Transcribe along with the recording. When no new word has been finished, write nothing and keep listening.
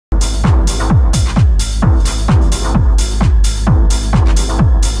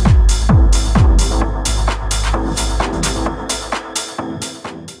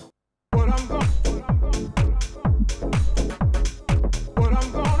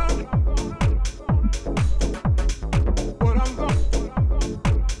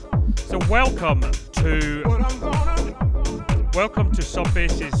welcome to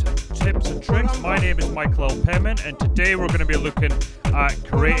SubBass's Tips and Tricks. My name is Michael L. Penman, and today we're going to be looking at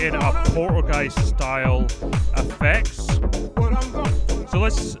creating a poltergeist style effects. So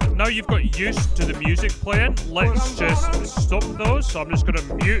now you've got used to the music playing, let's just stop those. So I'm just going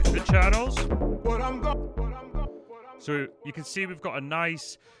to mute the channels. So you can see we've got a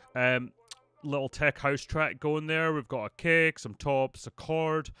nice little tech house track going there. We've got a kick, some tops, a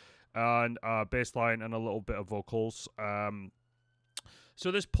chord, and a bass line, and a little bit of vocals.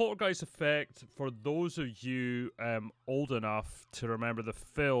 So this poltergeist effect, for those of you old enough to remember the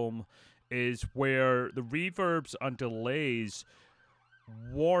film, is where the reverbs and delays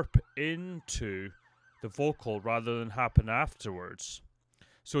warp into the vocal rather than happen afterwards.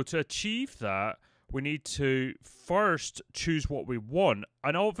 So to achieve that, we need to first choose what we want.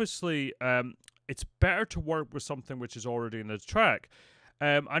 And obviously, it's better to work with something which is already in the track.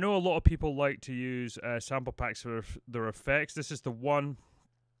 I know a lot of people like to use sample packs for their effects. This is the one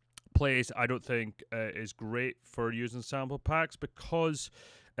place I don't think is great for using sample packs, because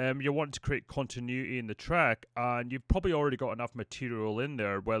you want to create continuity in the track, and you've probably already got enough material in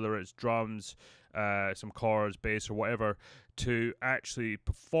there, whether it's drums, some chords, bass, or whatever, to actually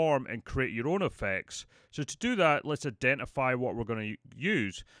perform and create your own effects. So to do that, let's identify what we're going to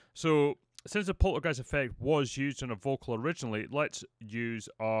use. So since the poltergeist effect was used on a vocal originally, let's use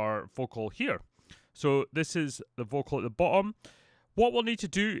our vocal here. So this is the vocal at the bottom. What we'll need to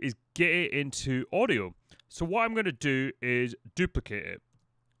do is get it into audio. So what I'm going to do is duplicate it.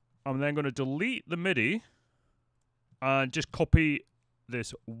 I'm then going to delete the MIDI and just copy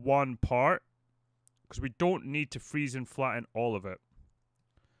this one part, because we don't need to freeze and flatten all of it.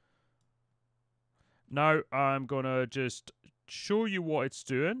 Now I'm going to just show you what it's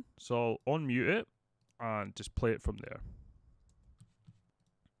doing. So I'll unmute it and just play it from there.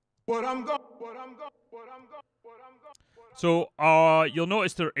 So you'll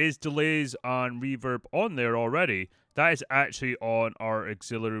notice there is delays and reverb on there already. That is actually on our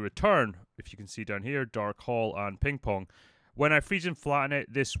auxiliary return. If you can see down here, dark hall and ping pong. When I freeze and flatten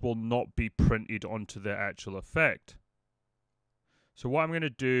it, this will not be printed onto the actual effect. So what I'm going to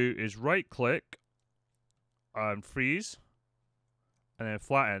do is right click and freeze and then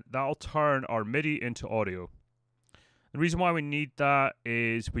flatten. That'll turn our MIDI into audio. The reason why we need that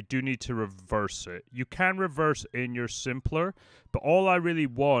is we do need to reverse it. You can reverse in your simpler, but all I really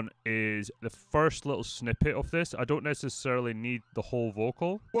want is the first little snippet of this. I don't necessarily need the whole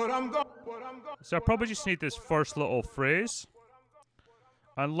vocal. So I probably just need this first little phrase.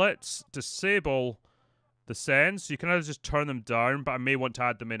 And let's disable the sends. You can either just turn them down, but I may want to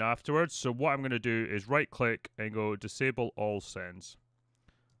add them in afterwards. So what I'm going to do is right click and go disable all sends.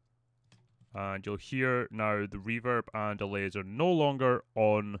 And you'll hear now the reverb and delays are no longer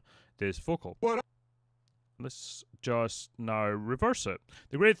on this vocal. Let's just now reverse it.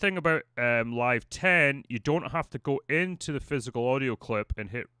 The great thing about Live 10, you don't have to go into the physical audio clip and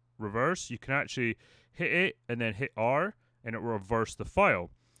hit reverse. You can actually hit it and then hit R, and it will reverse the file.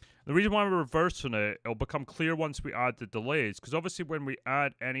 The reason why we're reversing it, it'll become clear once we add the delays, because obviously when we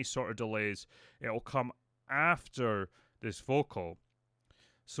add any sort of delays, it'll come after this vocal.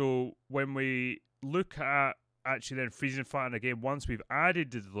 So when we look at actually then freezing and flatten again, once we've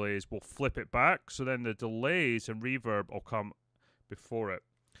added the delays, we'll flip it back. So then the delays and reverb will come before it.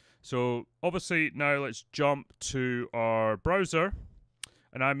 So obviously now let's jump to our browser.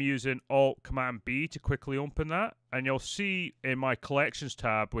 And I'm using Alt-Command-B to quickly open that. And you'll see in my Collections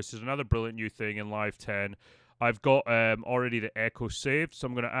tab, which is another brilliant new thing in Live 10, I've got already the echo saved. So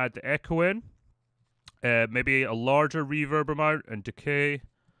I'm going to add the echo in. Maybe a larger reverb amount and decay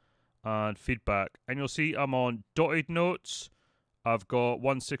and feedback. And you'll see I'm on dotted notes. I've got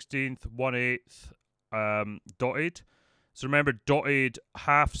 1/16, 1/8 dotted. So remember, dotted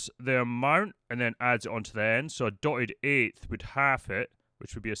halves the amount and then adds it onto the end. So a dotted eighth would half it,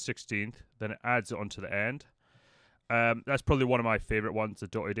 which would be a 16th. Then it adds it onto the end. That's probably one of my favorite ones, the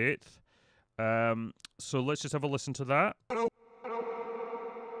dotted eighth. So let's just have a listen to that.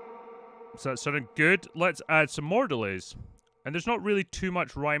 So that's sounding good. Let's add some more delays. And there's not really too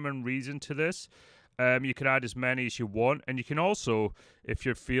much rhyme and reason to this. You can add as many as you want. And you can also, if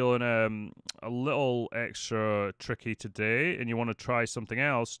you're feeling a little extra tricky today and you want to try something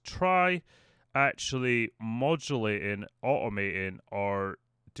else, try actually modulating, automating, or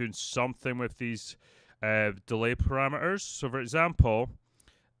doing something with these delay parameters. So for example,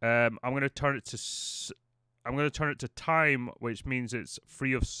 I'm going to turn it to time, which means it's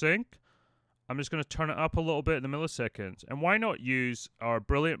free of sync. I'm just going to turn it up a little bit in the milliseconds. And why not use our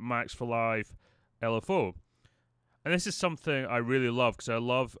brilliant Max for Live LFO? And this is something I really love because I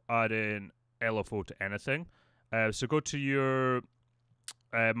love adding LFO to anything. So go to your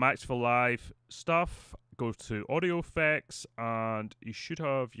Max for Live stuff, go to audio effects, and you should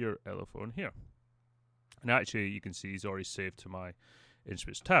have your LFO in here. And actually, you can see he's already saved to my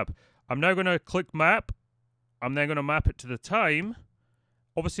instruments tab. I'm now going to click map. I'm then going to map it to the time.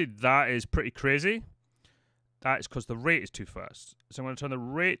 Obviously, that is pretty crazy. That's because the rate is too fast. So I'm going to turn the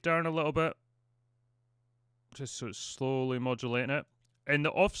rate down a little bit, just so it's slowly modulating it. And the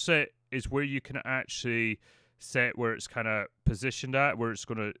offset is where you can actually set where it's kind of positioned at, where it's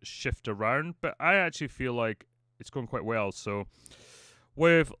going to shift around. But I actually feel like it's going quite well. So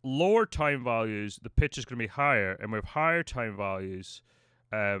with lower time values, the pitch is going to be higher. And with higher time values,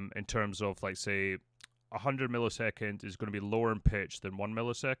 in terms of, like, say, 100 millisecond is going to be lower in pitch than 1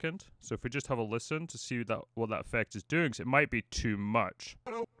 millisecond. So if we just have a listen to see what that effect is doing, because it might be too much.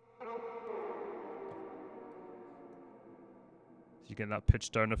 So you get that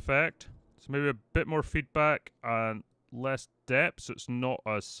pitch down effect. So maybe a bit more feedback and less depth, so it's not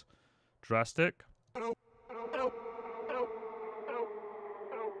as drastic. And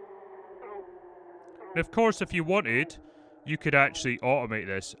of course, if you wanted, you could actually automate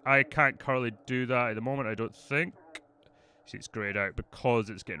this. I can't currently do that at the moment, I don't think. See, it's grayed out because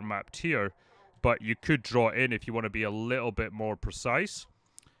it's getting mapped here. But you could draw it in if you want to be a little bit more precise.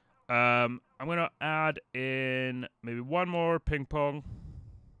 I'm going to add in maybe one more ping pong.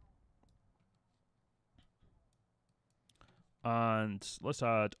 And let's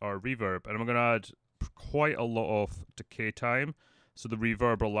add our reverb. And I'm going to add quite a lot of decay time, so the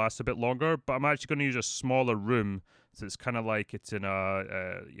reverb will last a bit longer. But I'm actually going to use a smaller room, so it's kind of like it's in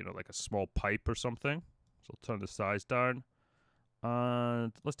a, you know, like a small pipe or something. So I'll turn the size down.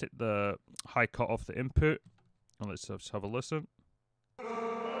 And let's take the high cut off the input. And let's just have a listen.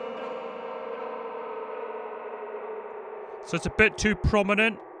 So it's a bit too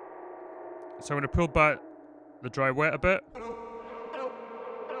prominent. So I'm going to pull back the dry wet a bit.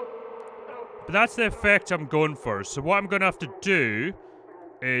 But that's the effect I'm going for. So what I'm going to have to do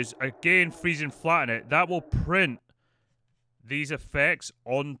is, again, freeze and flatten it. That will print these effects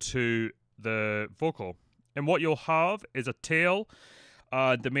onto the vocal. And what you'll have is a tail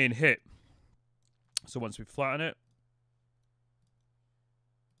and the main hit. So once we flatten it,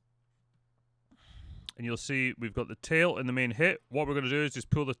 and you'll see we've got the tail and the main hit. What we're going to do is just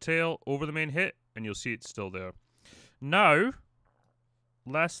pull the tail over the main hit, and you'll see it's still there. Now,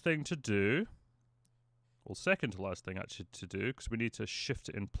 last thing to do, well, second to last thing actually to do, because we need to shift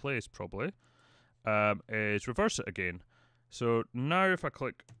it in place probably, is reverse it again. So now if I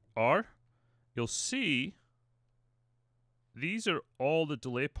click R, you'll see these are all the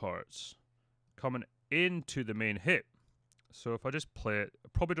delay parts coming into the main hit. So if I just play it, I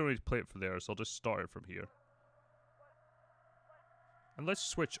probably don't need to play it for there, so I'll just start it from here. And let's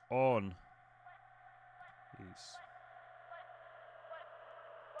switch on these.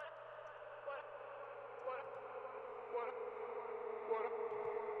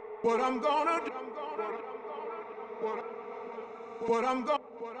 What I'm gonna do,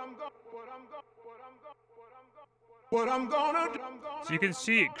 so you can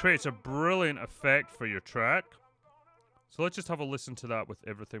see it creates a brilliant effect for your track. So let's just have a listen to that with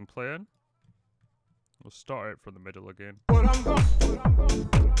everything playing. We'll start it from the middle again.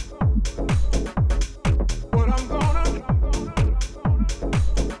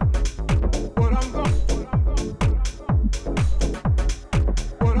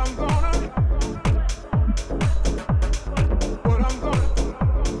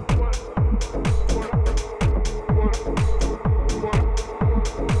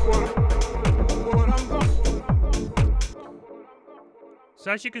 So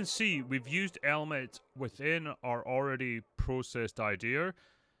as you can see, we've used elements within our already processed idea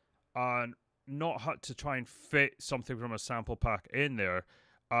and not had to try and fit something from a sample pack in there.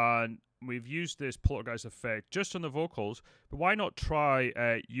 And we've used this poltergeist effect just on the vocals, but why not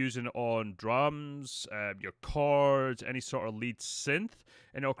try using it on drums, your chords, any sort of lead synth,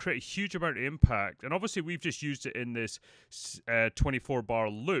 and it'll create a huge amount of impact. And obviously we've just used it in this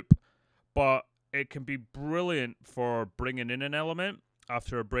 24-bar loop, but it can be brilliant for bringing in an element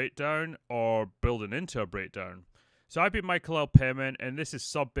after a breakdown or building into a breakdown. So I've been Michael L. Penman, and this is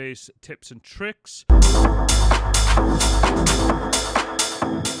SubBass Tips and Tricks.